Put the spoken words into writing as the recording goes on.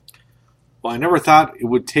Well, I never thought it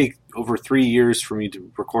would take over 3 years for me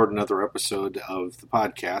to record another episode of the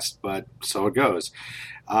podcast, but so it goes.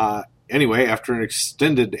 Anyway, after an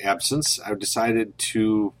extended absence, I've decided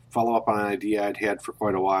to follow up on an idea I'd had for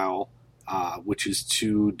quite a while, which is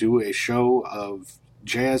to do a show of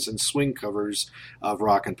jazz and swing covers of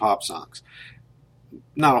rock and pop songs.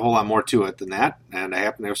 Not a whole lot more to it than that, and I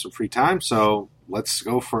happen to have some free time, so let's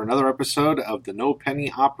go for another episode of the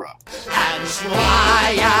No-Penney Opera. And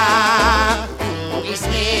Squire, who is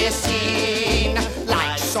missing,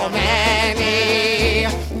 like so many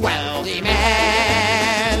wealthy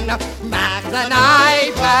men, Mac the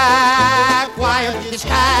night back while his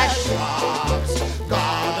cash drops.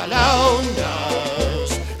 God alone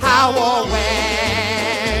knows how or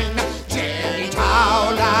when. Jenny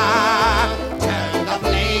Towler turned up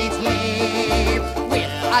lately with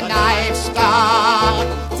a knife stuck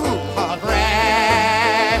through her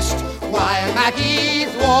breast, while Maggie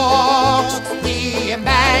walks the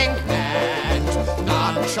embankment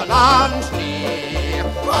nonchalantly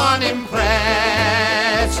unimpressed.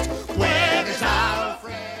 Where is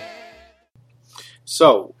Alfred?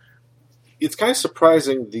 So, it's kind of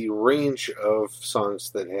surprising the range of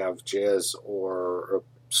songs that have jazz or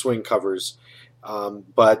swing covers,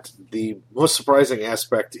 but the most surprising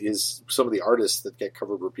aspect is some of the artists that get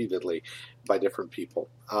covered repeatedly by different people.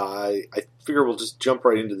 I figure we'll just jump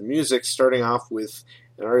right into the music, starting off with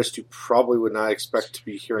an artist you probably would not expect to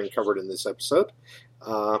be hearing covered in this episode,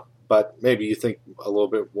 but maybe you think a little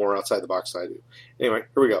bit more outside the box than I do. Anyway,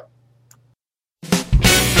 here we go.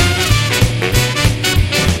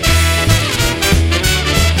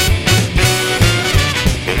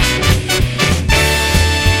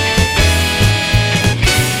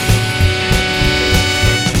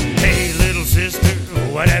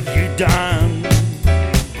 What have you done?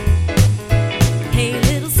 Hey,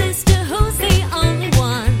 little sister, who's the only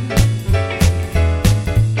one?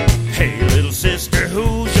 Hey, little sister,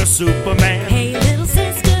 who's your Superman? Hey, little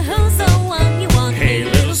sister, who's the one you want? Hey,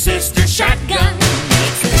 little sister, shotgun.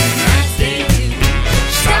 It's a nice day to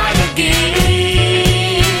Start again.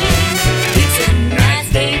 It's a nice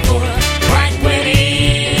day for a white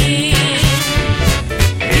wedding.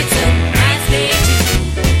 It's a Nice day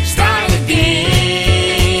to start again.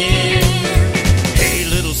 Hey,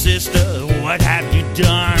 little sister, what have you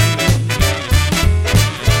done?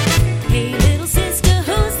 Hey, little sister,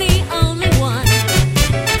 who's the only one?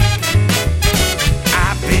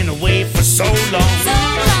 I've been away for so long. So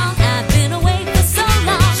long, I've been away for so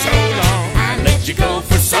long. So long, I let you go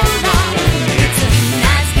for so long. It's a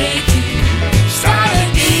nice day to Start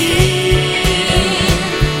again.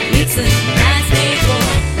 It's a nice day for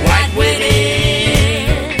a white wedding.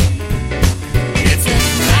 It's It's a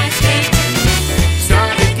nice day to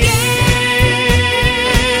start again.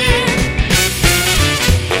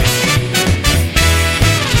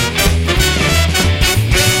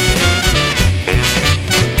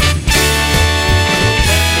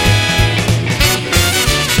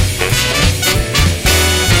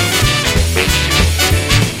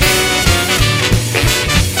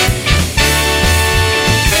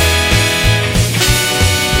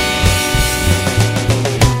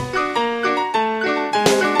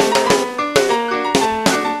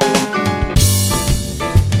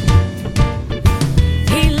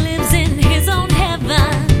 He lives in his own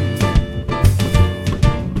heaven.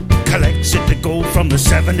 Collects it to go from the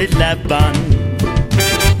 7-Eleven.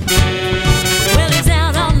 Well, he's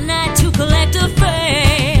out all night to collect a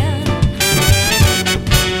fare.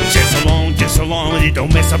 Just so long, it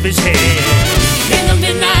don't mess up his head. In the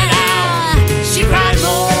midnight hour, she cried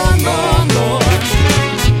more, more, more.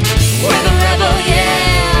 With a rebel,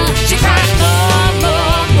 yeah, she cried more,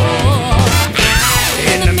 more, more.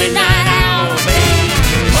 In the midnight hour, babe,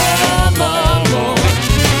 more, more, more.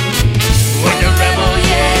 With the rebel,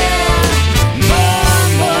 yeah, more,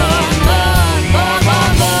 more, more, more,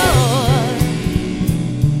 more, more.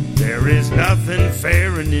 there is nothing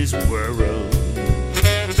fair in this world.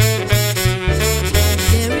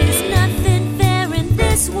 There is nothing fair in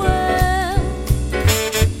this world.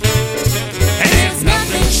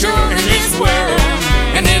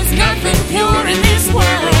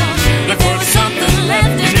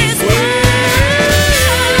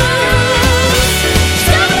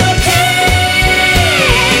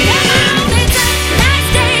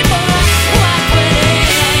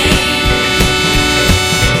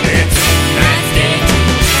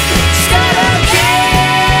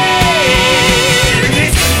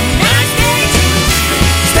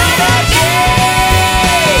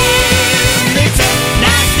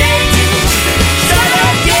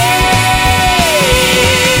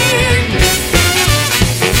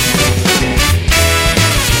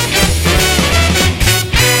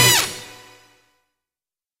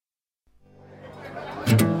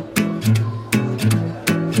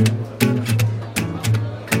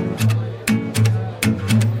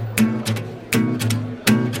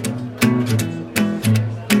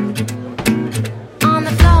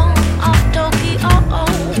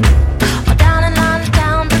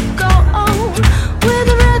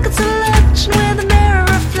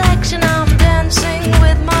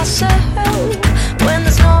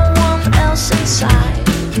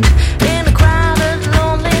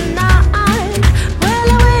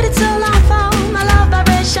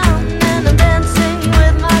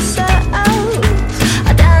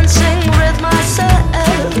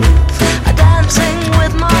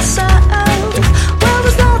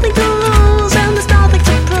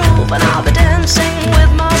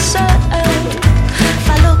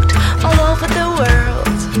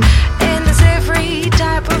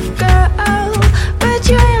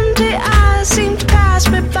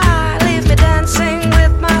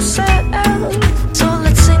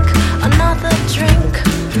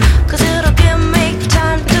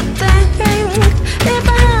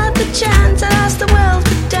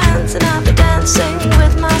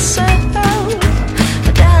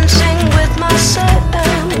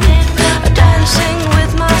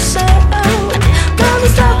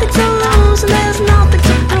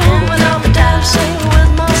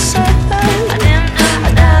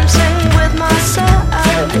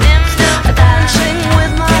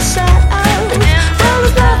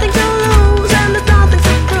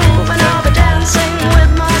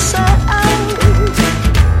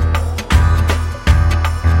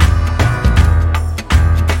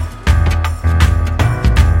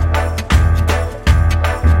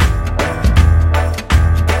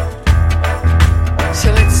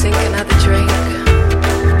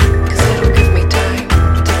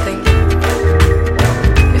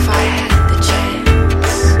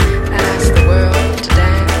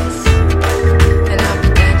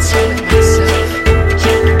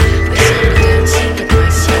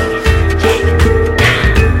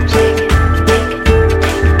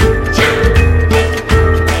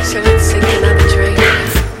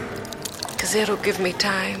 give me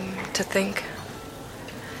time to think.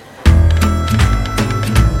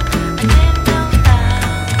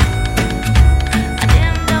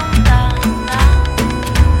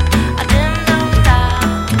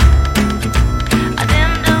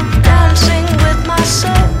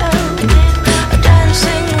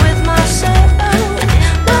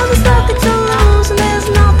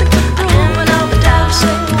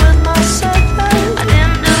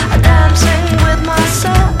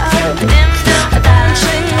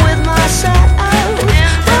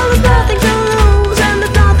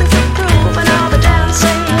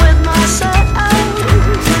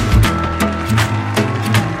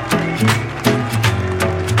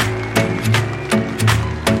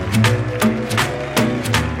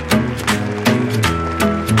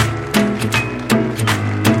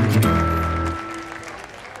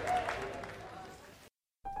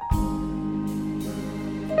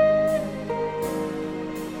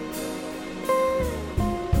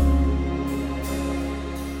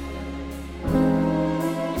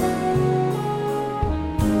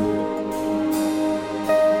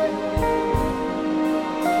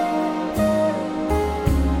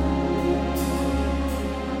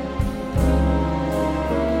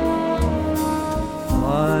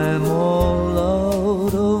 I'm all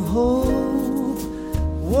out of hope.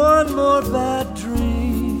 One more bad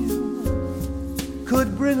dream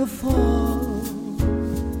could bring a fall.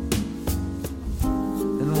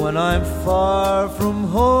 And when I'm far from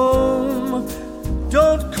home,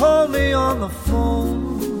 don't call me on the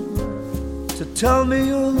phone to tell me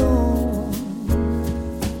you're alone.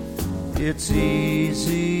 It's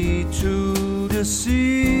easy to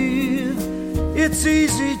deceive, it's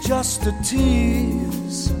easy just to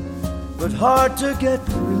tease, but hard to get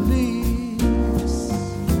release.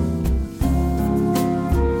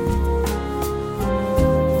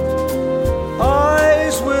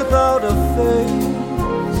 Eyes without a face,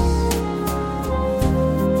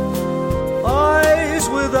 eyes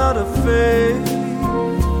without a face,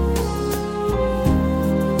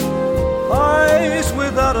 eyes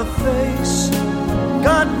without a face,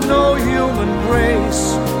 got no human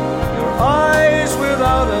grace. Your eyes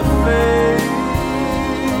without a face.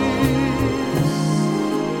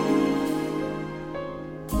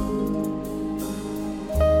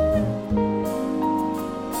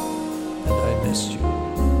 And I missed you.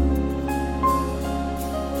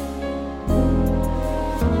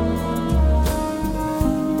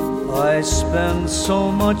 I spend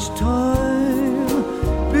so much time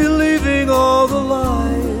believing all the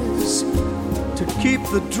lies to keep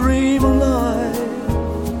the dream alive.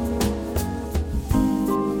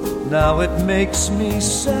 Now it makes me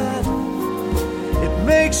sad, it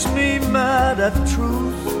makes me mad at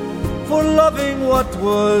truth for loving what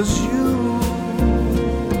was you.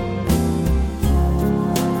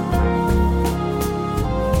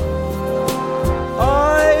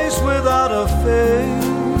 Eyes without a face,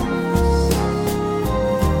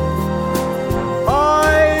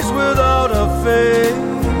 eyes without a face,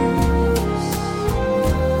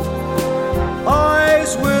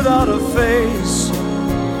 eyes without a face,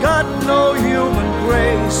 got no human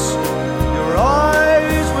grace. Your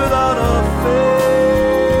eyes without a face.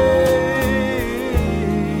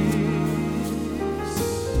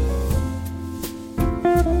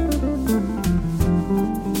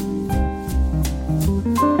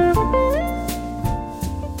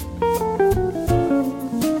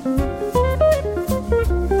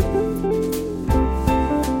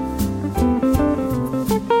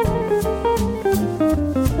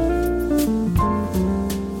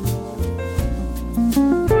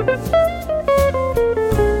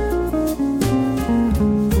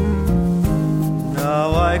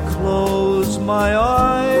 My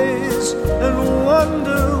eyes and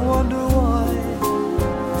wonder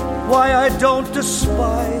why I don't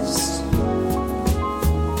despise.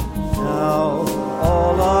 Now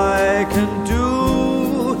all I can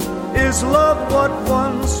do is love what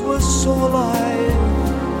once was so alive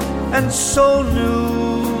and so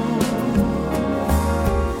new.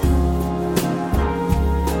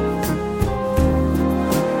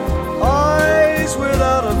 Eyes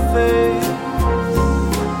without a face,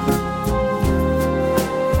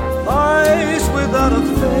 without a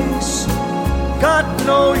face, got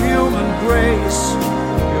no human grace.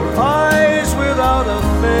 Your eyes without a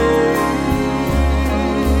face.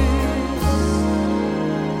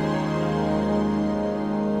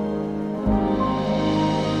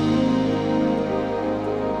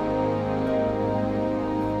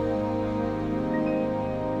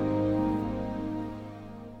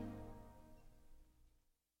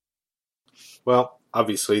 Well,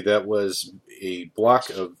 obviously that was a block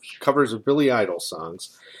of covers of Billy Idol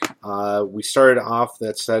songs. We started off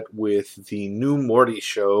that set with the New Morty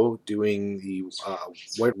Show doing the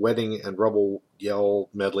White Wedding and Rebel Yell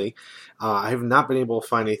medley. I have not been able to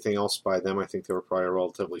find anything else by them. I think they were probably a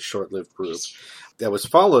relatively short-lived group. That was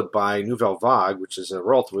followed by Nouvelle Vague, which is a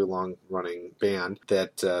relatively long-running band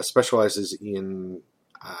that specializes in,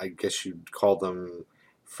 I guess you'd call them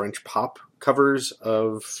French pop covers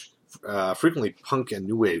of frequently punk and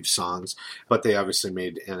new wave songs, but they obviously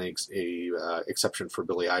made an exception for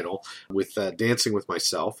Billy Idol with Dancing With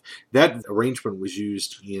Myself. That arrangement was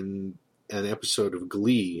used in an episode of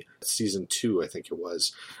Glee, season 2, I think it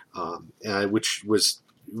was, which was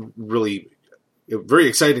really very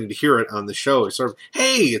exciting to hear it on the show. It's sort of,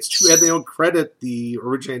 hey, it's too bad they don't credit the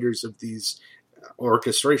originators of these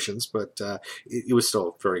orchestrations, but it was still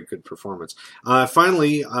a very good performance.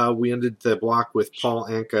 Finally, we ended the block with Paul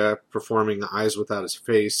Anka performing Eyes Without His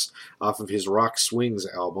Face off of his Rock Swings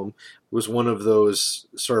album. It was one of those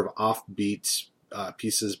sort of offbeat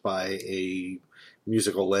pieces by a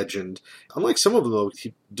musical legend. Unlike some of them, though,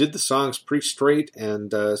 he did the songs pretty straight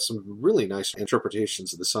and some really nice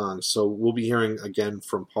interpretations of the songs. So we'll be hearing again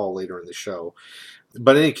from Paul later in the show.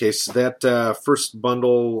 But in any case, that first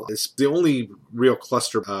bundle is the only real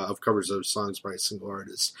cluster of covers of songs by a single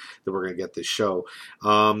artist that we're going to get this show.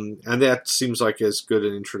 And that seems like as good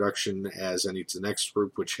an introduction as any to the next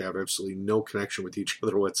group, which have absolutely no connection with each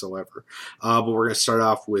other whatsoever. But we're going to start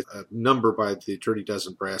off with a number by the Dirty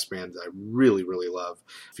Dozen Brass Band that I really, really love,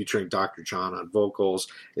 featuring Dr. John on vocals.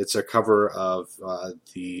 It's a cover of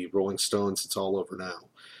the Rolling Stones' It's All Over Now.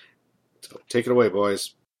 So take it away,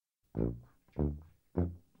 boys.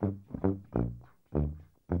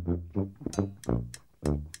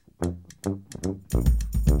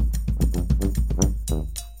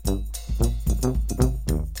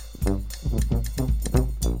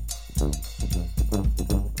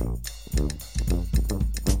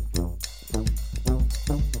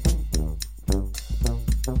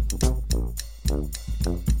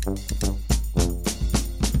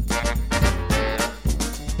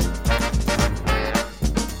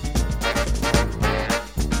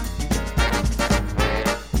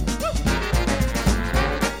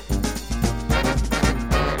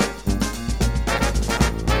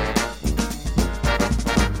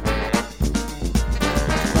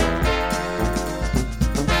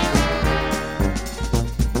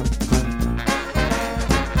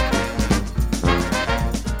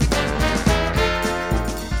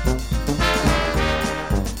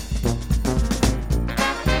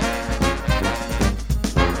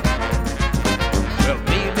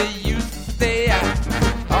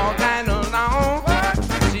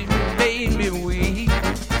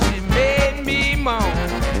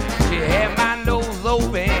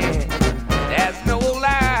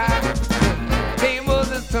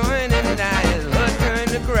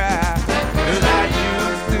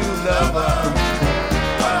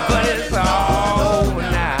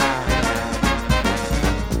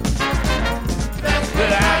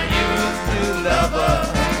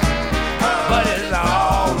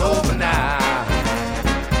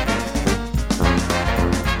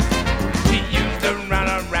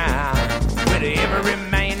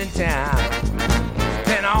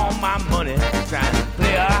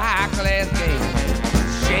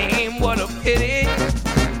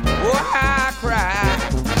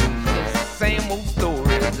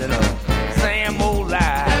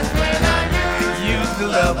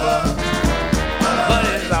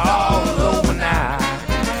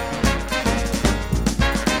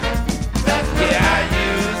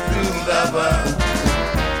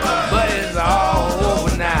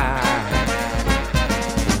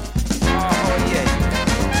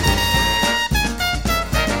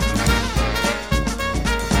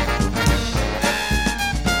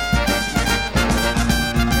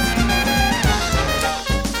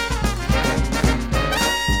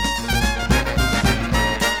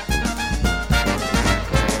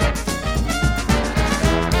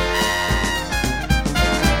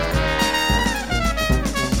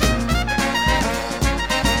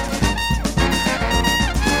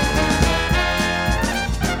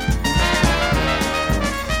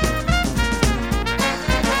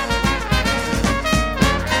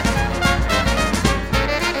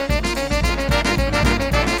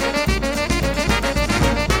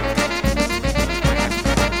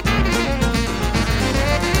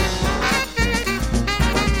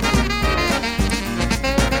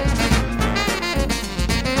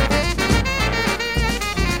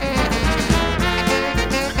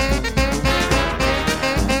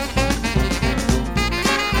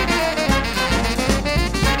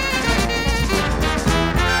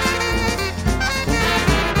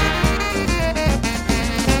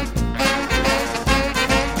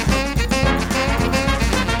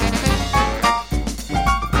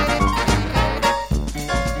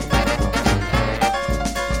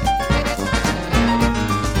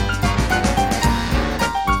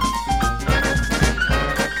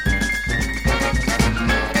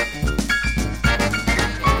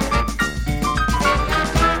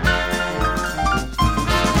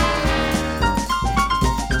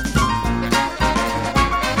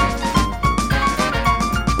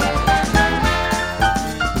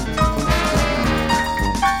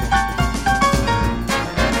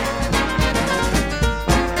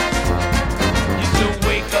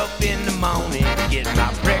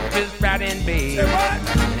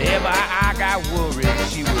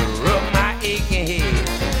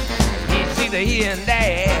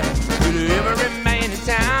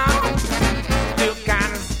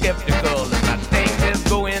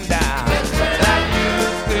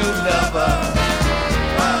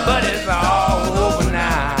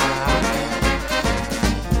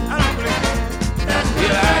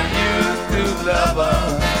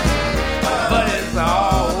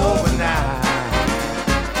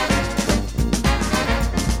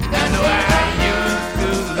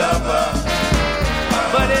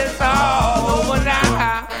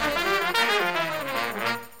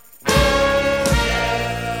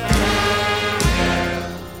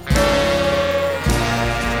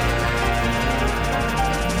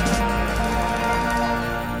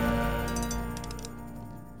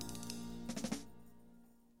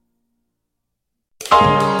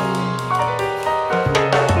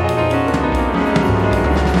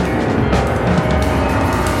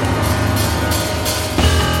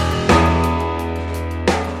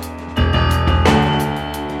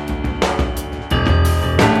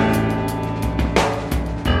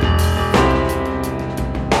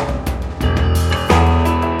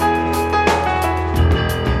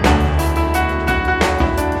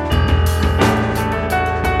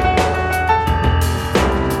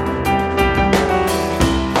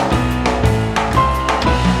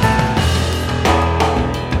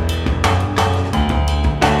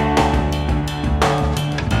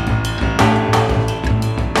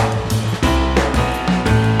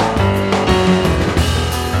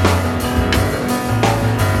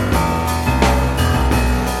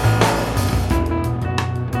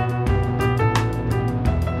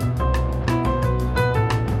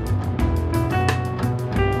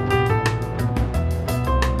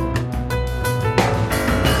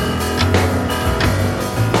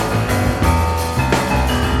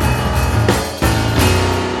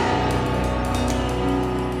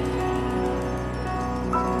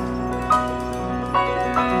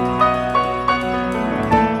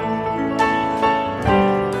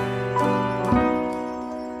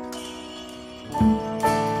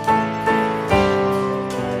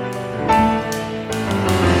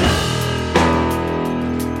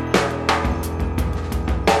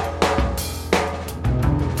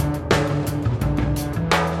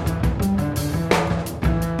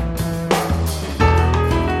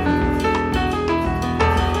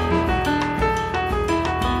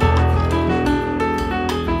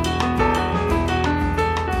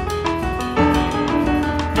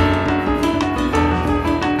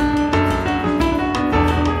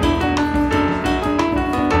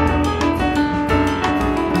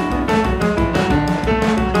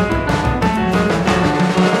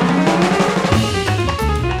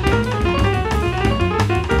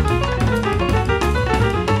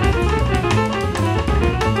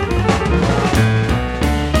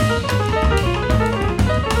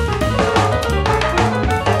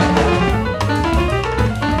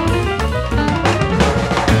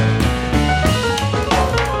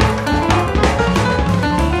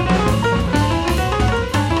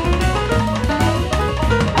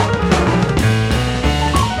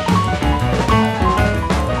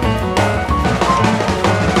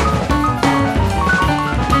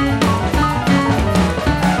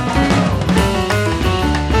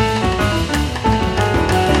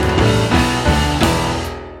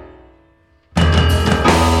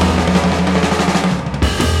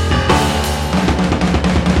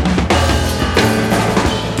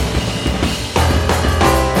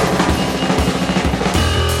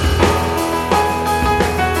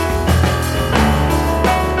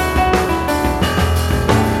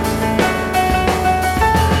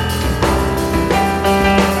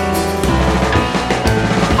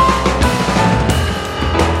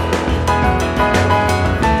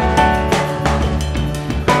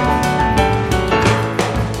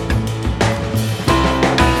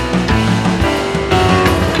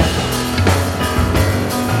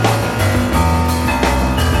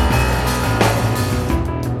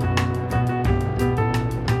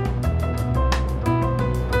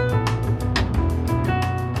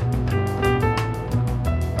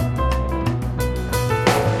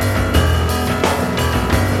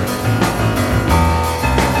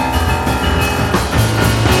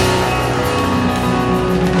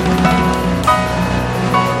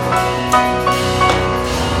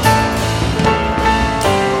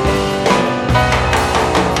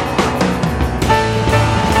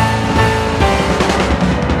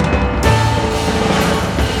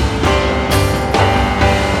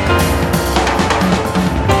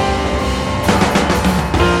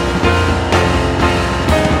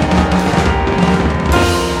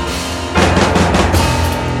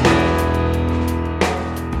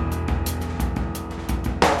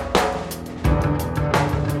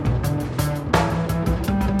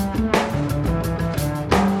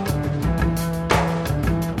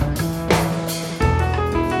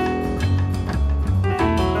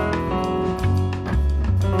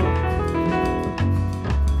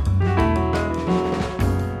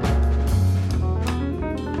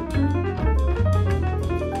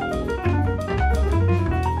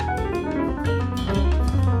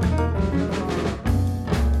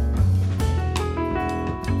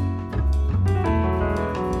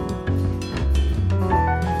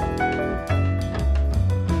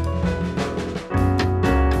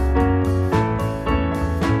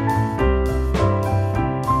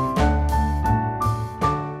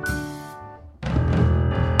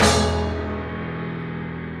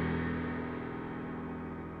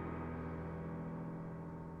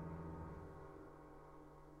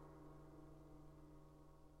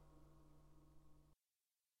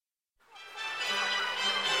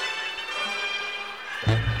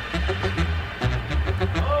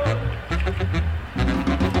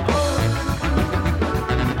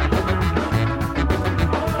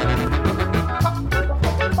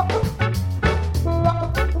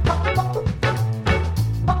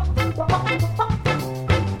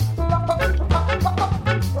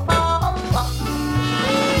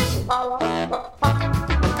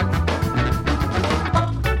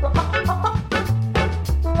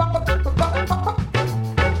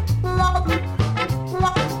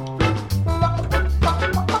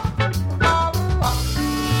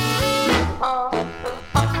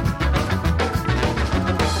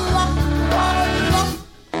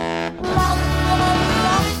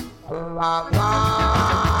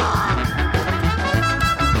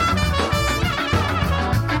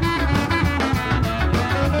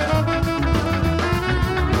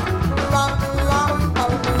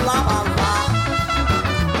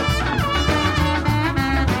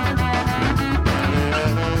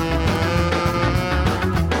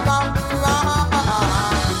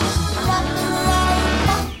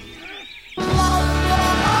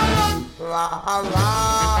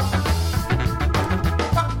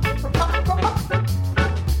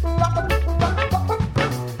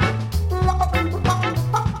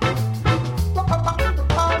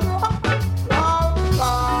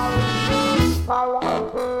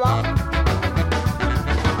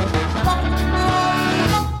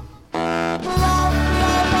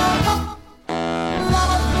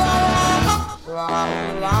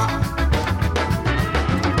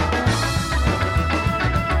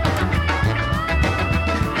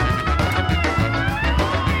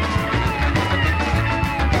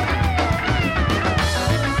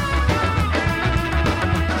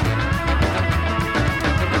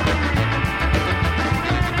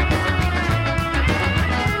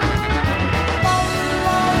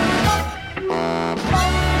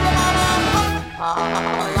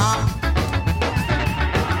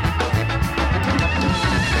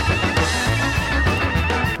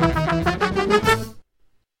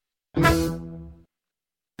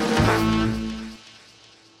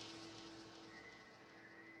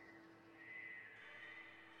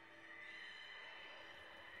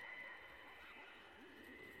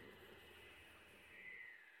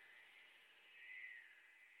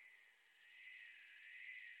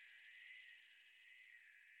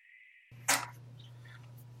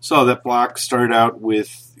 So that block started out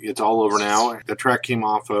with It's All Over Now. The track came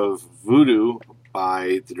off of Voodoo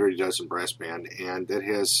by the Dirty Dozen Brass Band, and it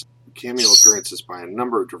has cameo appearances by a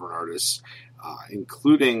number of different artists,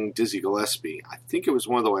 including Dizzy Gillespie. I think it was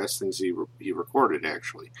one of the last things he recorded,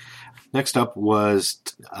 actually. Next up was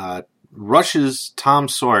Rush's Tom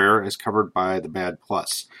Sawyer, as covered by the Bad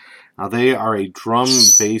Plus. Now, they are a drum,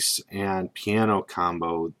 bass, and piano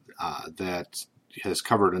combo that has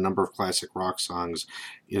covered a number of classic rock songs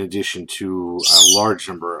in addition to a large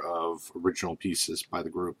number of original pieces by the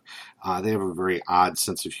group. They have a very odd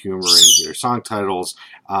sense of humor in their song titles,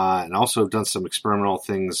 and also have done some experimental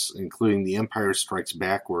things, including The Empire Strikes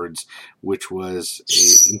Backwards, which was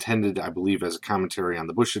intended, I believe, as a commentary on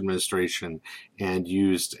the Bush administration, and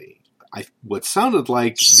used what sounded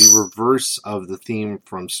like the reverse of the theme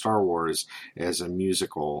from Star Wars as a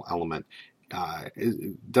musical element.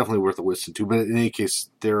 Definitely worth a listen to, but in any case,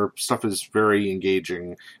 their stuff is very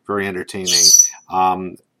engaging, very entertaining.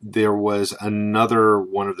 There was another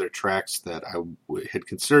one of their tracks that I had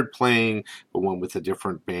considered playing, but went with a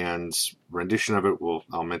different band's rendition of it.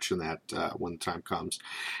 I'll mention that when the time comes.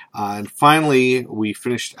 And finally, we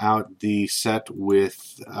finished out the set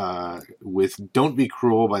with Don't Be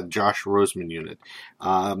Cruel by the Josh Roseman Unit.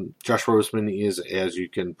 Josh Roseman is, as you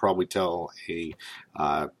can probably tell, a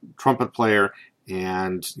trumpet player,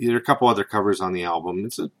 and there are a couple other covers on the album.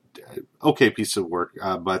 It's a okay piece of work,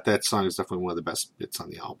 but that song is definitely one of the best bits on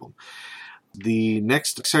the album. The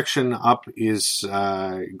next section up is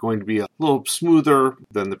going to be a little smoother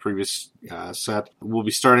than the previous set. We'll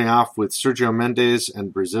be starting off with Sergio Mendes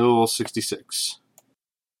and Brazil 66.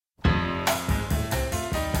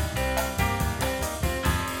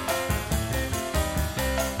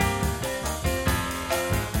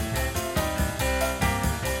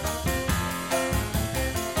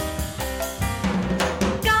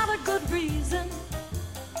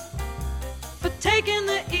 Taking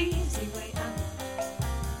the easy way out.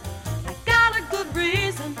 I got a good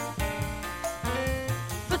reason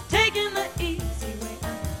for taking the easy way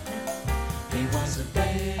out. He was a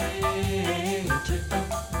beautiful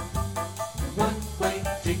one-way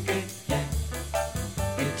ticket, yeah.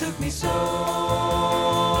 It took me so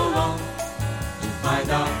long to find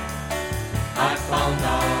out. I found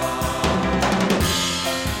out.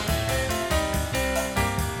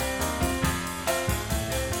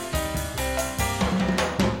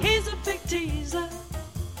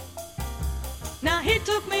 He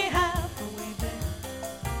took me halfway there.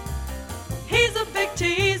 He's a big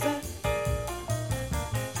teaser.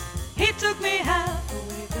 He took me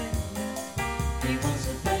halfway there. He was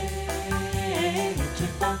a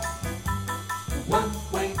beautiful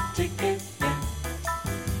one-way ticket, yeah.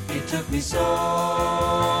 He took me so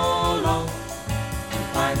long to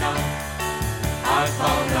find out. I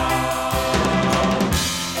found out.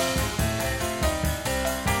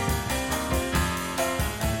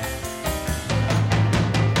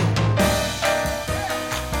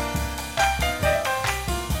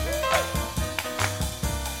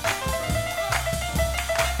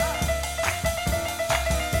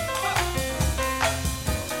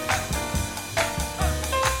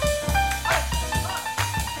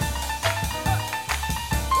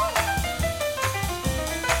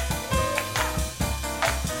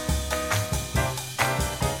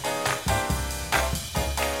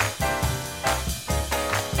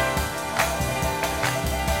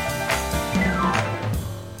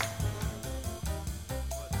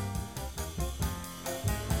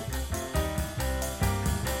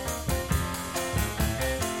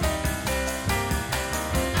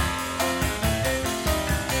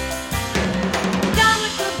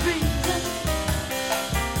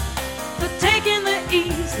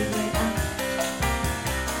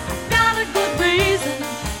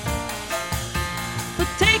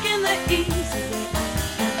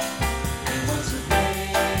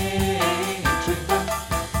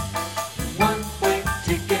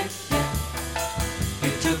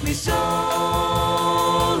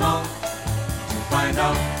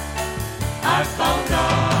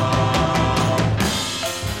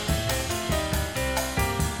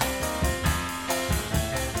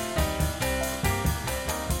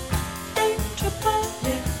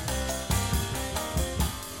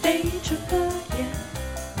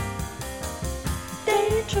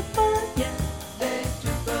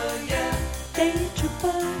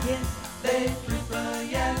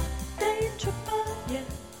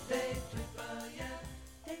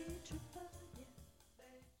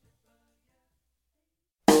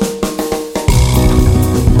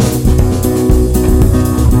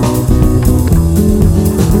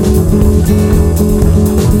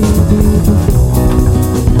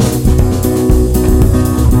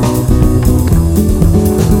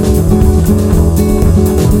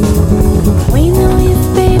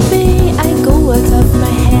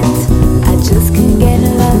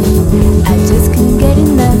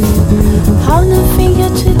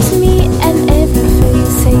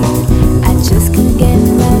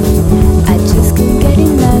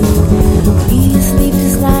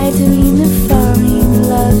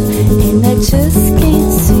 just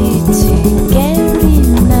can't seem to get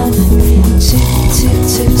enough.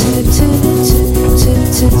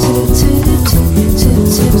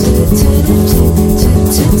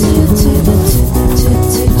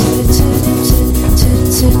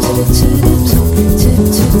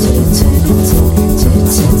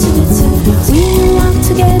 We walk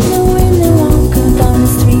together when we walk down the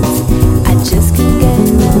streets. I just can't get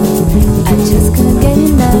enough. I just can't get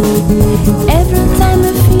enough. Every time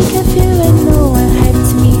I think of you, I know I have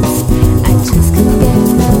to meet. I just can't get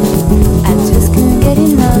enough. I just can't get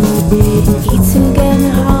enough. It's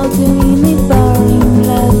getting harder in me boring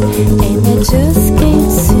love, and I just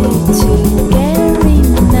can't seem to get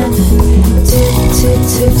enough.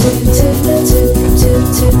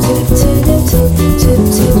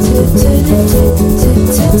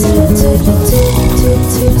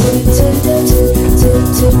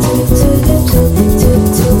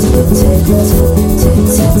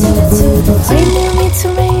 When it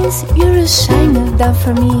rains, you're a shining down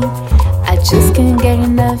for me. I just can't get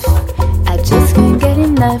enough. I just can't get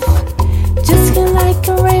enough. Just can't like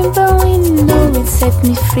a rainbow and you know it set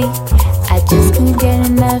me free. I just can't get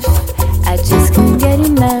enough. I just can't get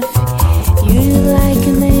enough. You're like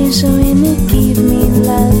an angel and you give me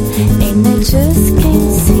love, and I just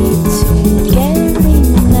can't seem to get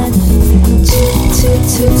enough.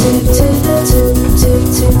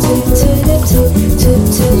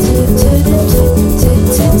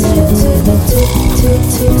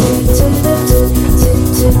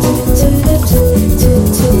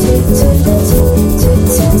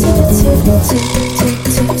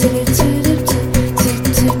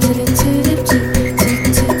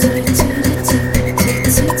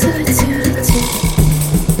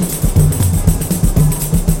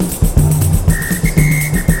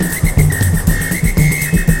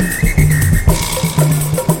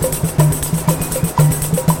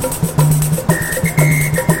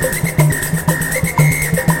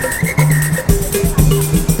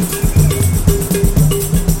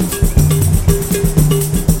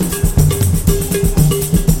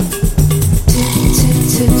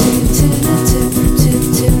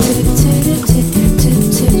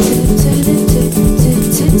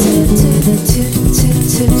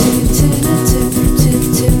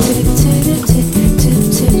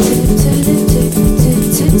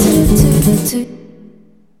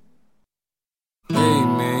 Ei,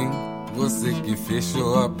 man, você que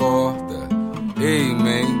fechou a porta. Ei,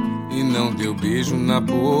 man, e não deu beijo na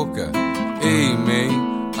boca. Ei,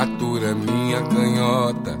 man, atura minha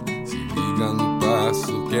canhota. Se liga no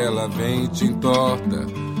passo que ela vem e te entorta.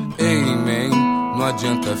 Ei, man, não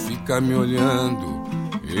adianta ficar me olhando.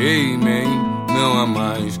 Ei, man, não há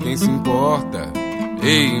mais quem se importa.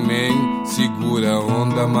 Ei, man, segura a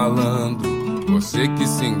onda, malandro. Você que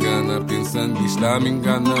se engana pensando que está me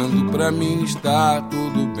enganando. Pra mim está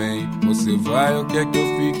tudo bem. Você vai ou quer que eu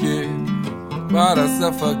fique? Para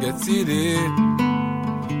Forget City.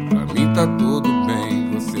 Pra mim tá tudo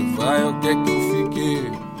bem. Você vai ou quer que eu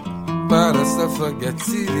fique? Para Forget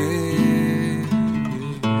City.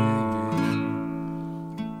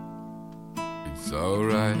 It's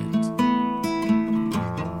alright.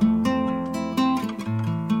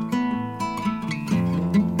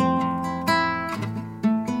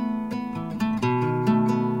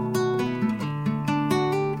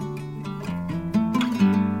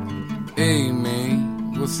 Ei,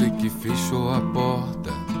 man, você que fechou a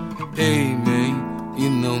porta. Ei, man, e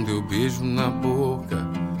não deu beijo na boca.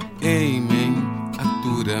 Ei, man,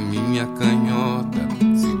 atura minha canhota.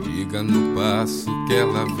 Se liga no passo que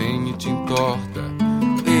ela vem e te entorta.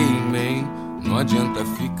 Ei, man, não adianta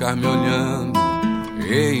ficar me olhando.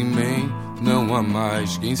 Ei, man, não há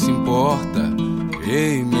mais quem se importa.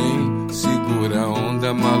 Ei, man, segura a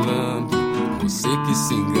onda, malandro. Você que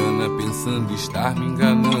se engana pensando estar me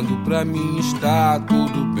enganando. Pra mim está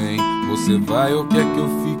tudo bem. Você vai ou quer que eu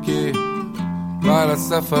fique? Para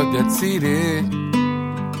Forget City.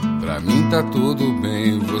 Pra mim tá tudo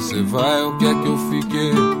bem. Você vai ou quer que eu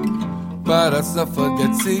fique? Para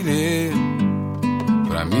Forget City.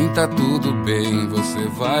 Pra mim tá tudo bem. Você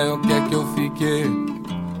vai ou quer que eu fique?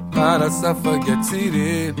 Para Forget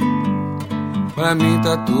City. Pra mim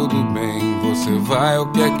tá tudo bem. Você vai ou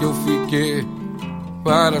quer que eu fique?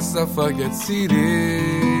 Para Forget City.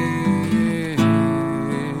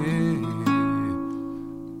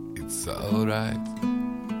 It's alright.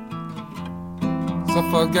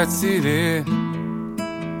 Forget City.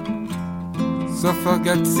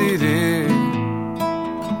 Forget City.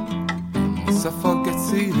 Forget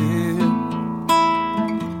City.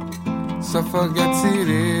 Forget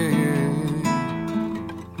City.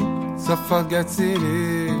 Forget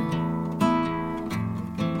City.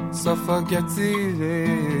 Suffagatsiri,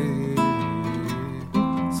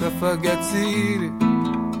 Suffagatsiri,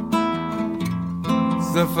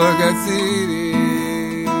 Suffagatsiri,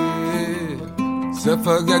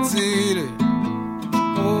 Suffagatsiri,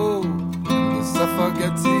 oh,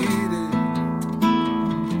 Suffagatsiri,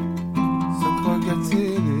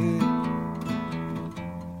 Suffagatsiri,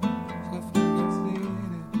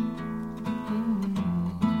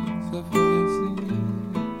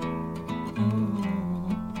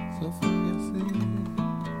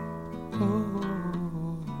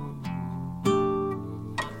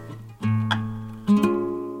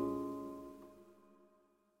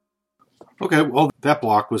 Okay, well, that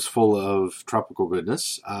block was full of tropical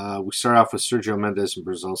goodness. We start off with Sergio Mendes in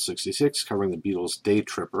Brazil 66, covering the Beatles' Day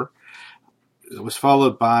Tripper. It was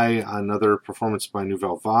followed by another performance by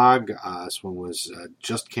Nouvelle Vague. This one was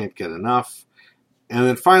Just Can't Get Enough. And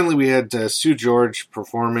then finally we had Sue George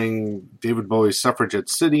performing David Bowie's Suffragette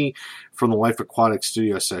City from the Life Aquatic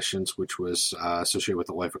studio sessions, which was associated with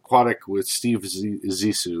the Life Aquatic with Steve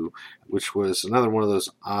Zissou, which was another one of those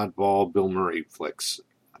oddball Bill Murray flicks.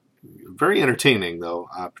 Very entertaining, though,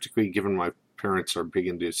 particularly given my parents are big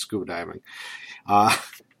into scuba diving.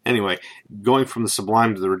 Anyway, going from the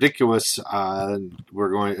sublime to the ridiculous,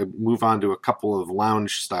 we're going to move on to a couple of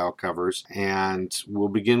lounge-style covers, and we'll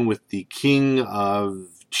begin with the king of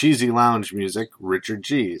cheesy lounge music, Richard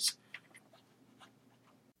G's.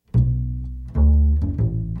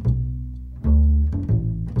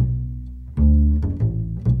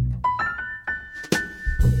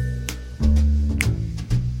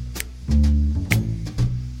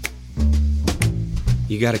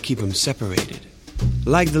 You gotta keep them separated.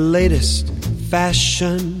 Like the latest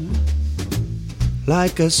fashion,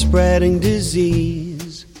 like a spreading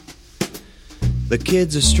disease. The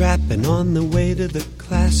kids are strapping on the way to the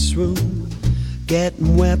classroom,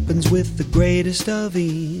 getting weapons with the greatest of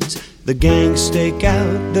ease. The gangs stake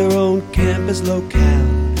out their own campus locale,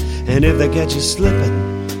 and if they catch you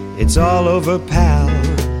slipping, it's all over, pal.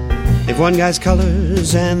 If one guy's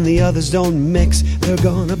colors and the others don't mix, they're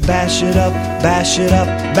gonna bash it up, bash it up,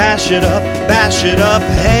 bash it up, bash it up.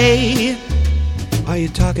 Hey, are you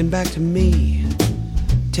talking back to me?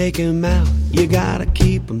 Take 'em out, you gotta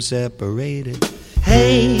keep 'em separated.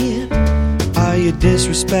 Hey, are you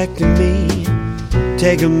disrespecting me?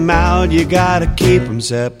 Take 'em out, you gotta keep 'em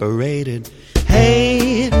separated.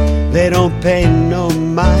 Hey, they don't pay no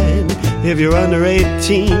mind. If you're under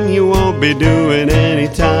 18, you won't be doing any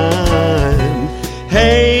time.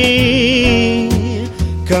 Hey,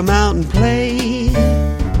 come out and play.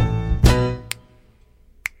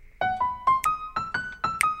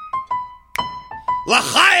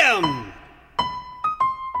 L'chaim!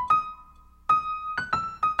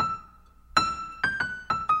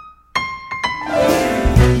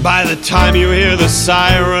 By the time you hear the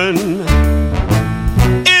siren,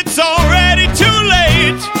 it's already too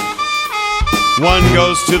late. One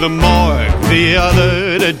goes to the morgue, the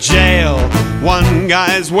other to jail. One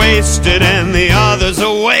guy's wasted and the other's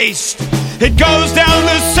a waste. It goes down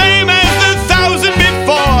the same as the 1,000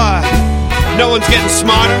 before. No one's getting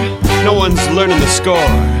smarter, no one's learning the score.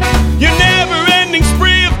 Your never-ending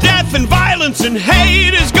spree of death and violence and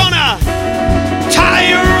hate is gonna tie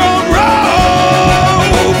your own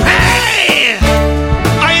rope. Hey!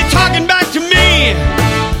 Are you talking back to me?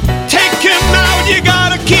 Take him out, you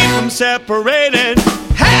gotta keep him separated.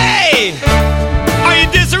 Hey! Are you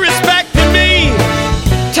disrespecting me?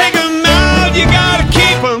 Take him out, you gotta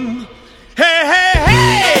keep him. Hey, hey,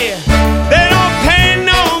 hey! They don't pay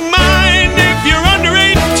no mind. If you're under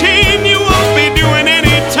 18, you won't be doing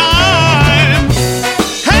any time.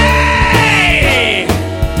 Hey!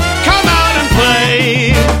 Come out and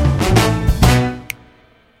play.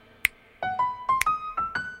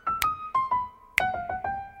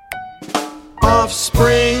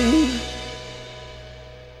 Offspring.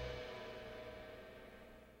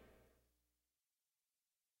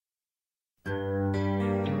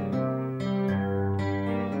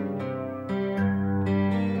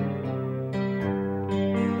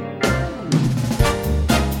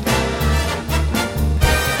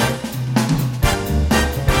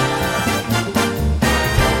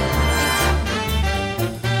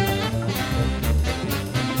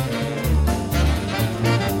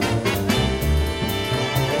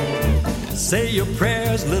 Say your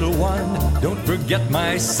prayers, little one. Don't forget,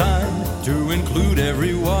 my son, to include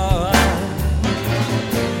everyone.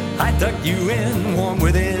 I tuck you in, warm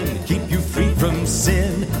within, keep you free from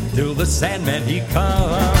sin, till the Sandman he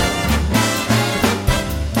comes.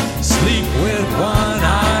 Sleep with one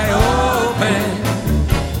eye open,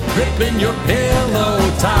 gripping your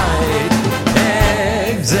pillow tight.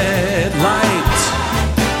 Exit light,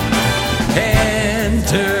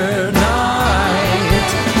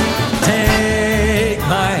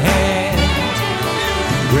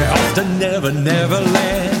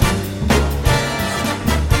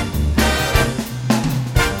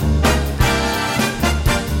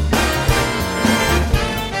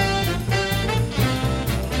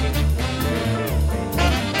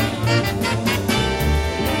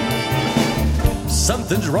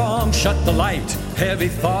 down, shut the light. Heavy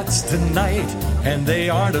thoughts tonight, and they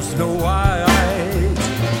aren't of Snow White.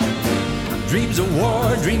 Dreams of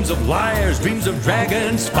war, dreams of liars, dreams of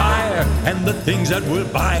dragon's fire, and the things that will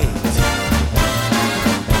bite.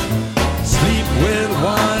 Sleep with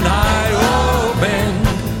one eye open,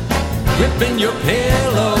 gripping your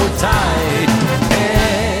pillow tight.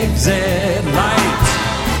 Exit light,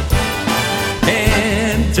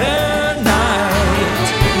 enter night.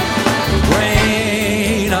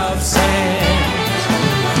 Grain of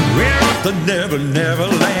sand, we're off the Never, Never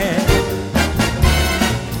Land.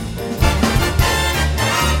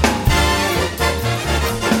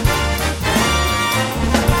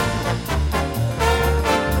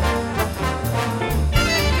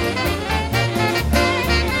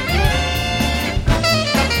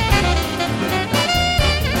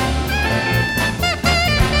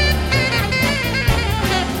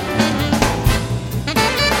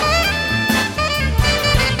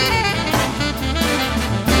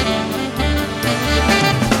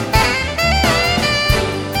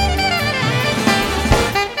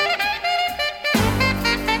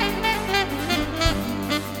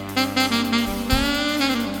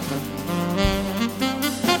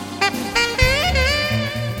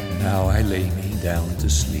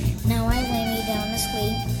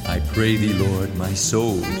 Pray thee, Lord, my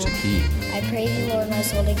soul to keep. I pray thee, Lord, my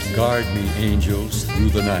soul to keep. Guard me, angels, through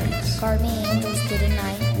the night. Guard me, angels, through the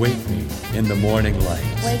night. Wake me in the morning light.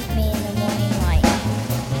 Wake me in the morning light.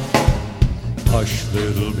 Hush,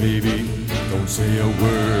 little baby, don't say a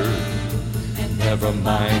word. Never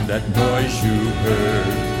mind that noise you heard.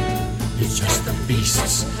 It's just the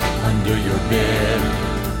beasts under your bed,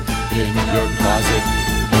 in your closet,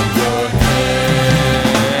 in your head.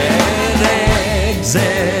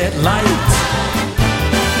 Exit light,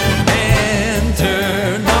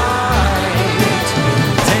 enter night.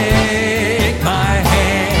 Take my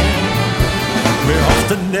hand, we're off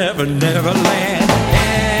to Never, Never Land.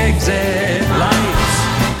 Exit light,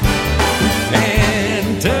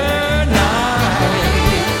 enter night.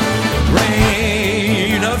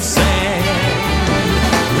 Rain of sand,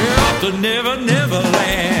 we're off to Never, Never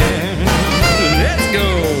Land. Let's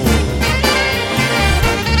go.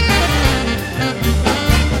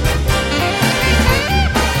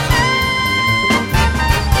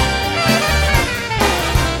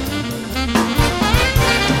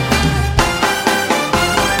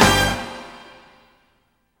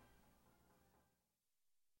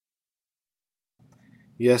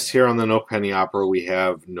 Yes, here on the No-Penney Opera we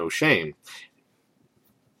have No Shame.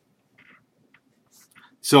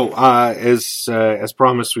 So, as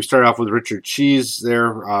promised, we start off with Richard Cheese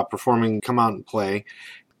there performing Come Out and Play.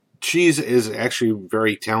 Cheese is actually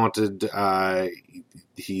very talented.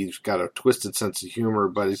 He's got a twisted sense of humor,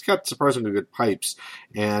 but he's got surprisingly good pipes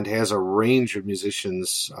and has a range of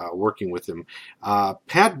musicians working with him.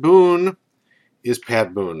 Pat Boone is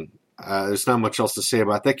Pat Boone. There's not much else to say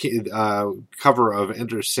about that. Cover of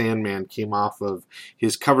Enter Sandman came off of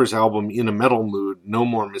his covers album In a Metal Mood, No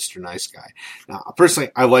More Mr. Nice Guy. Now, personally,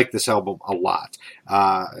 I like this album a lot.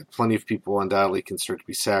 Plenty of people undoubtedly consider it to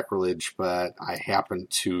be sacrilege, but I happen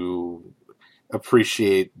to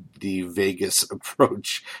appreciate the Vegas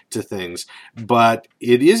approach to things. But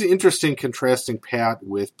it is interesting contrasting Pat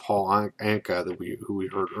with Paul Anka, who we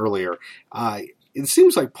heard earlier. It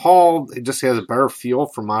seems like Paul just has a better feel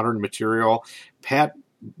for modern material. Pat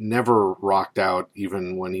never rocked out,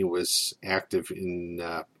 even when he was active in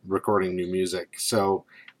recording new music. So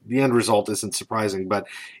the end result isn't surprising. But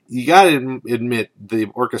you got to admit the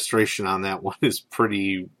orchestration on that one is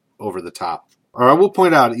pretty over the top. Or I will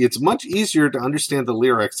point out, it's much easier to understand the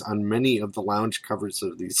lyrics on many of the lounge covers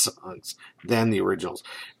of these songs than the originals.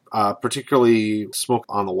 Particularly Smoke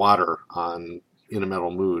on the Water on In a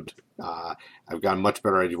Metal Mood. I've got a much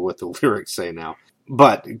better idea of what the lyrics say now.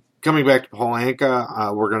 But coming back to Paul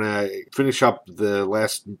Anka, we're going to finish up the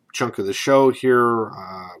last chunk of the show here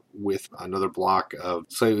with another block of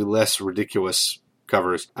slightly less ridiculous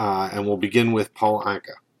covers. And we'll begin with Paul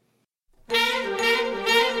Anka.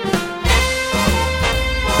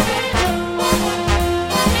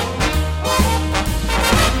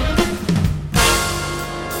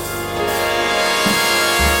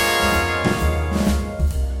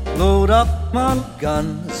 Load up on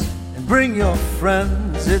guns and bring your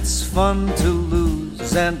friends. It's fun to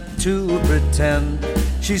lose and to pretend.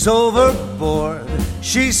 She's overboard,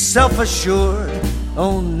 she's self-assured.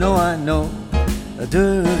 Oh no, I know a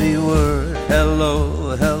dirty word.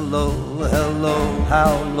 Hello, hello, hello,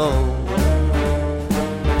 how low?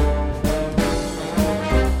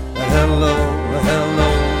 Hello, hello,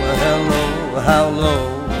 hello, how low?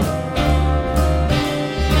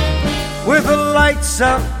 With the lights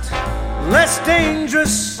out less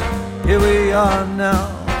dangerous. Here we are now.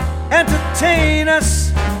 Entertain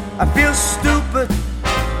us. I feel stupid,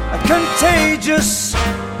 contagious.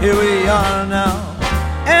 Here we are now.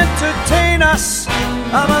 Entertain us.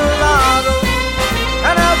 I'm a lotto,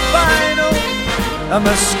 an albino, a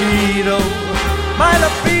mosquito, my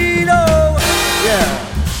libido. Yeah.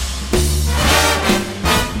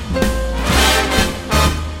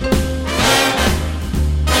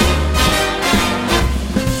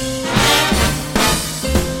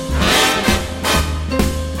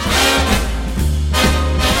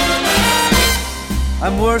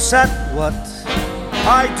 I'm worse at what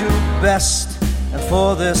I do best, and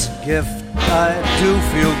for this gift I do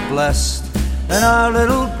feel blessed. And our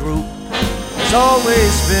little group has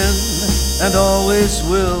always been and always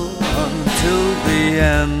will until the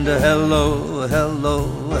end. Hello, hello,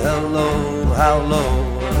 hello, hello.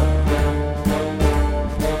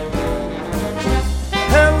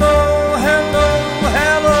 Hello, hello,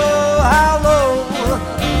 hello, hello.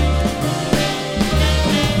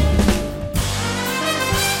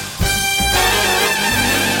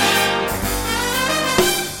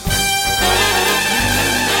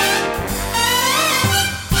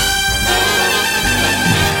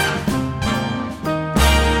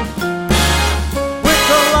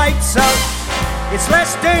 It's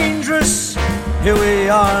less dangerous. Here we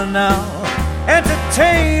are now.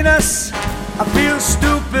 Entertain us. I feel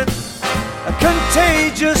stupid,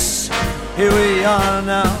 contagious. Here we are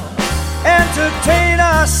now. Entertain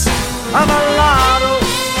us. I'm a lotto,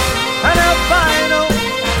 an albino,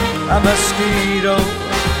 a mosquito,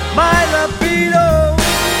 my libido.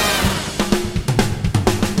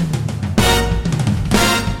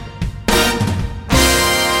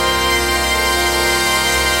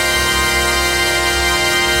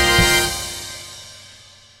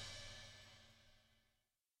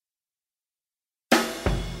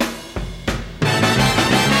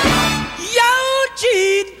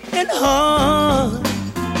 Heart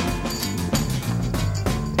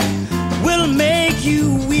will make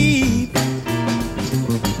you weep.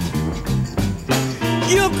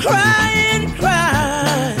 You cry and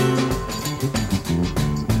cry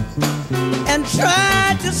and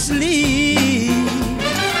try to sleep,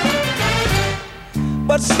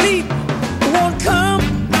 but sleep won't come.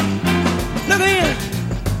 Look in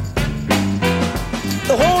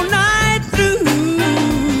the whole night through.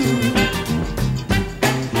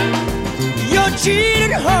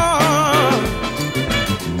 Cheated heart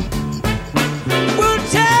will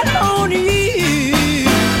tell on you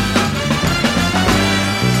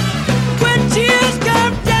when tears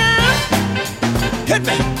come down. Hit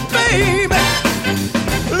me, baby,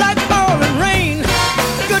 like falling rain.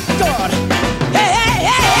 Good God, hey, hey,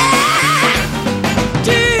 hey, hey.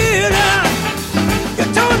 You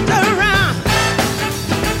tossed around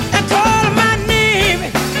and called my name.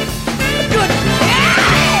 Good,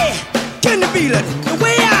 hey. Can you feel it? The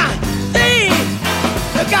way I think,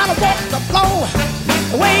 you gotta walk the floor.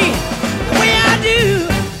 The way I do,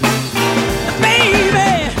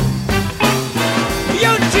 baby.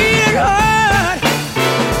 You cheated hard.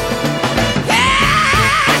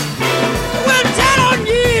 Yeah, we'll tell on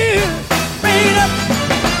you, baby.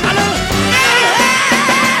 I know,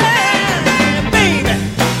 baby.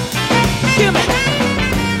 Give me.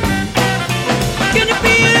 Can you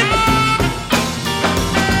feel it?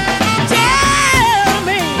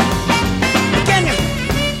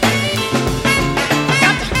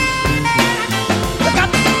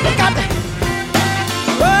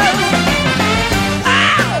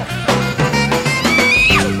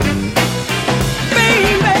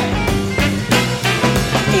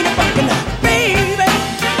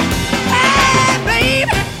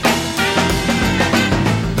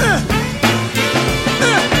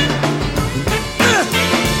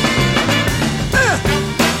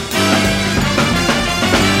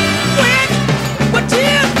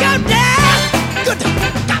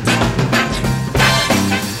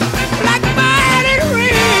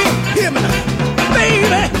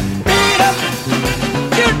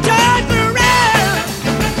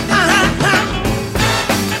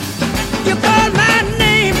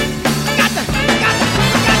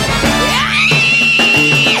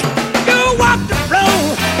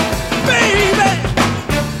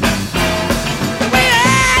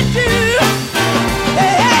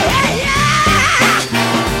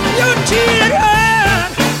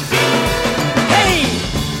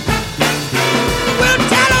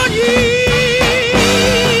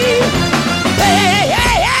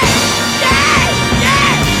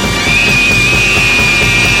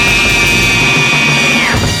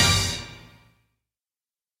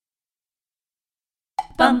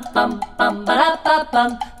 bum bum bum ba da ba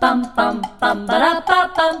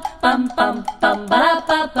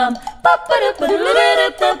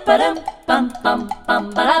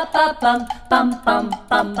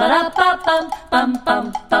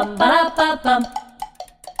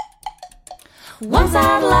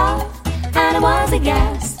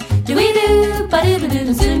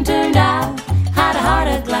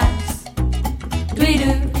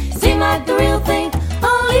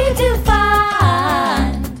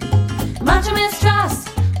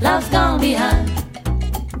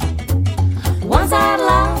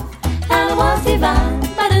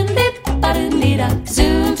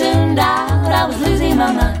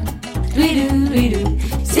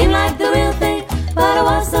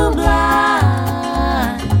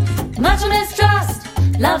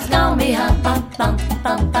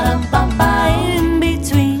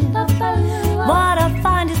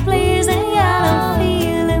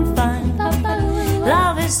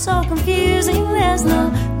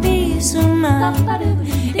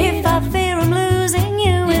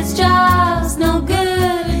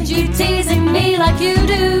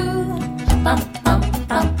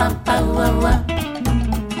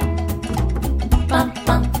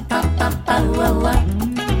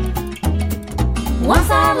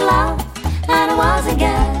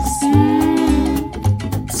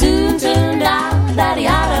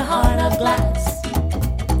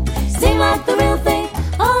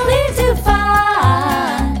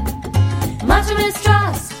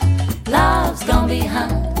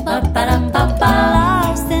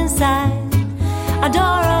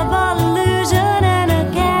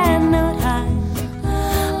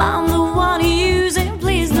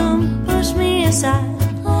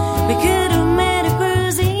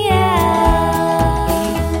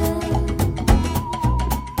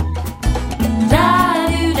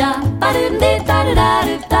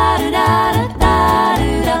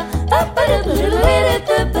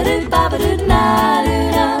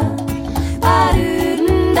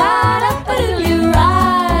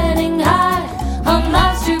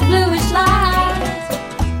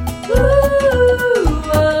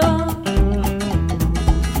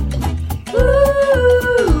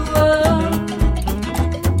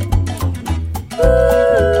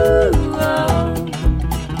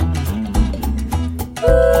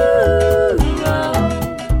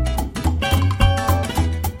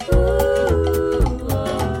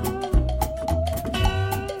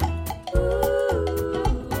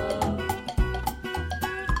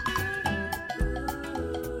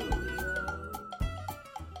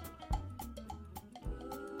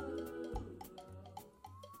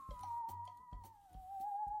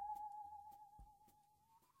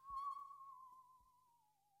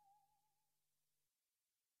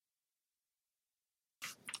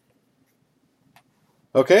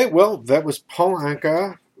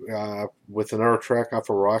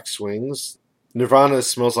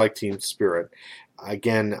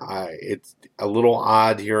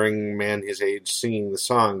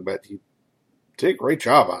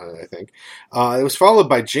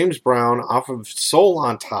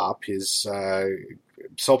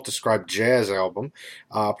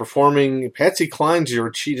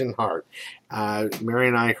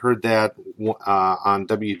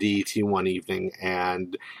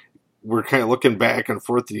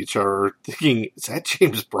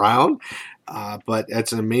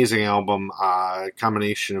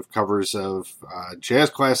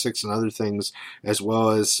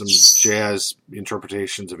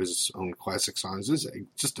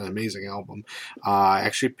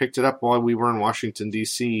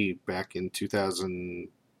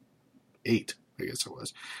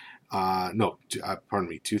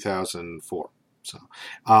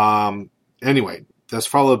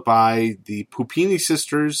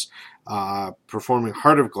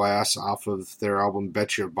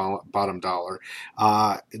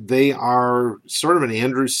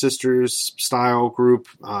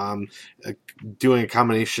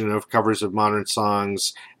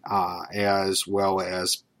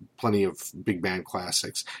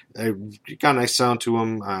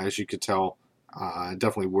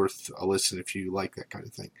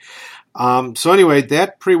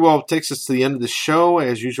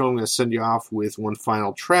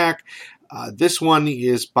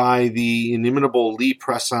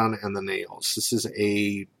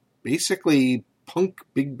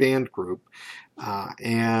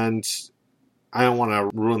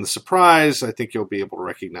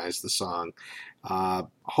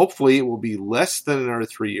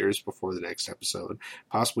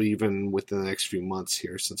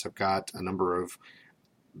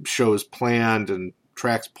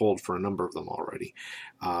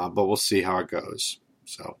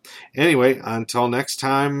So, anyway, until next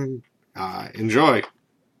time, enjoy.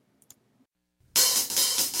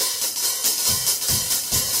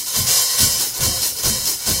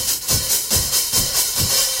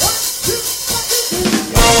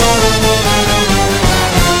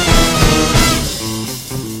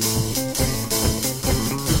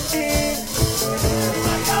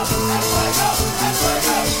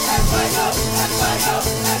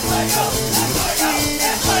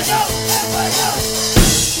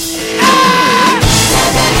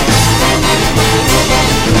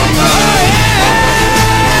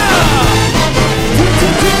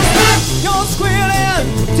 You're squealing,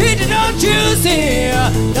 teacher, don't you see?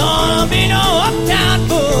 Don't be no uptown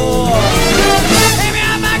fool. Maybe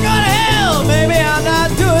I'm not going to hell, maybe I'm not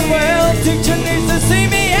doing well. Teacher needs to see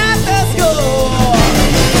me after school. I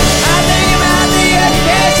think about the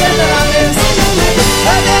education that I missed.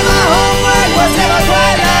 I think my homework was never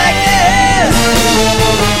quite like this.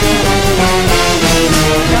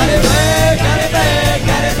 Got it bad, got it bad,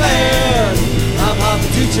 got it bad. I'm not the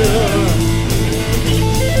teacher.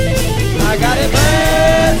 I got it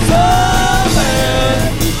bad, so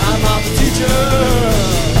bad. I'm not the teacher.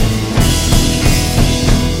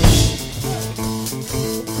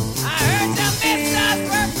 I heard the missiles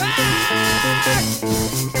were back.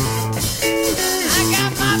 I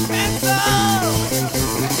got my pencil.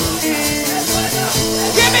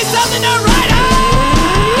 Give me something to write on.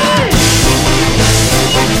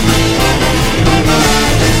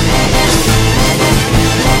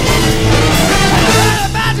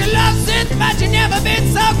 But you never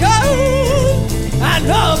been so cold. I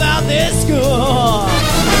know about this school.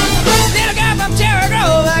 Little girl from Cherry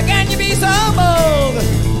Grove, how can you be so bold?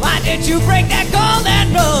 Why did you break that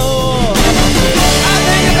golden rule? I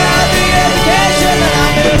think about the education that I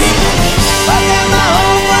missed. But then my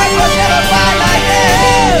homework was never quite like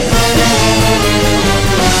this.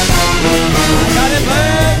 I got it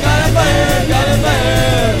bad, got it bad, got it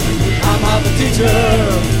bad. I'm not the teacher.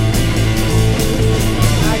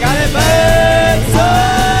 Got it bad, so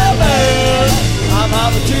bad. I'm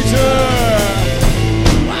not the teacher.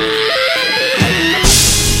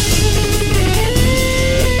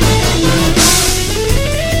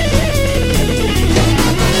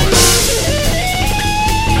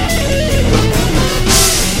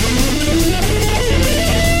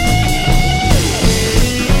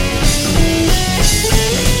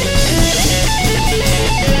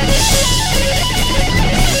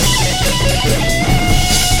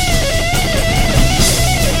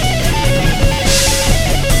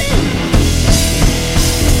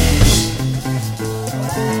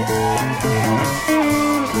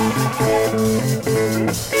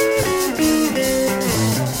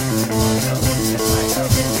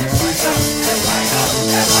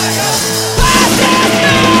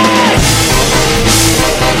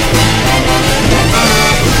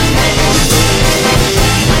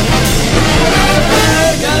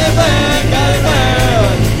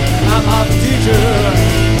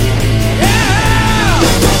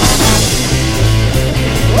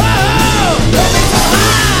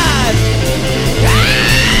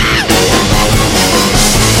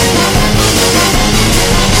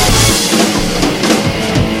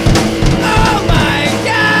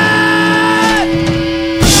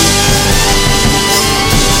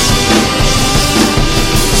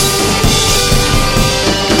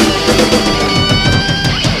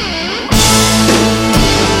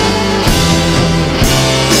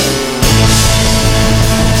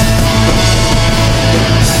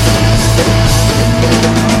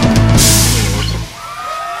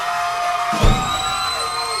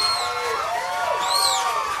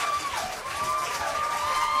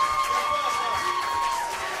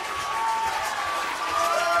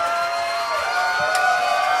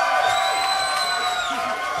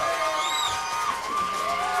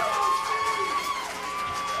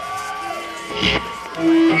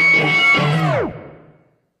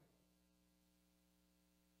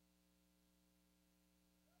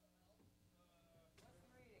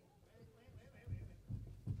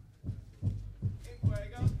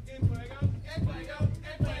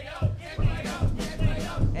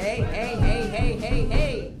 Hey,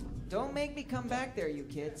 don't make me come back there, you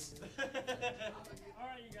kids. All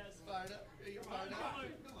right, you guys. Fired up. Are you fired up?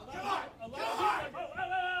 Come on.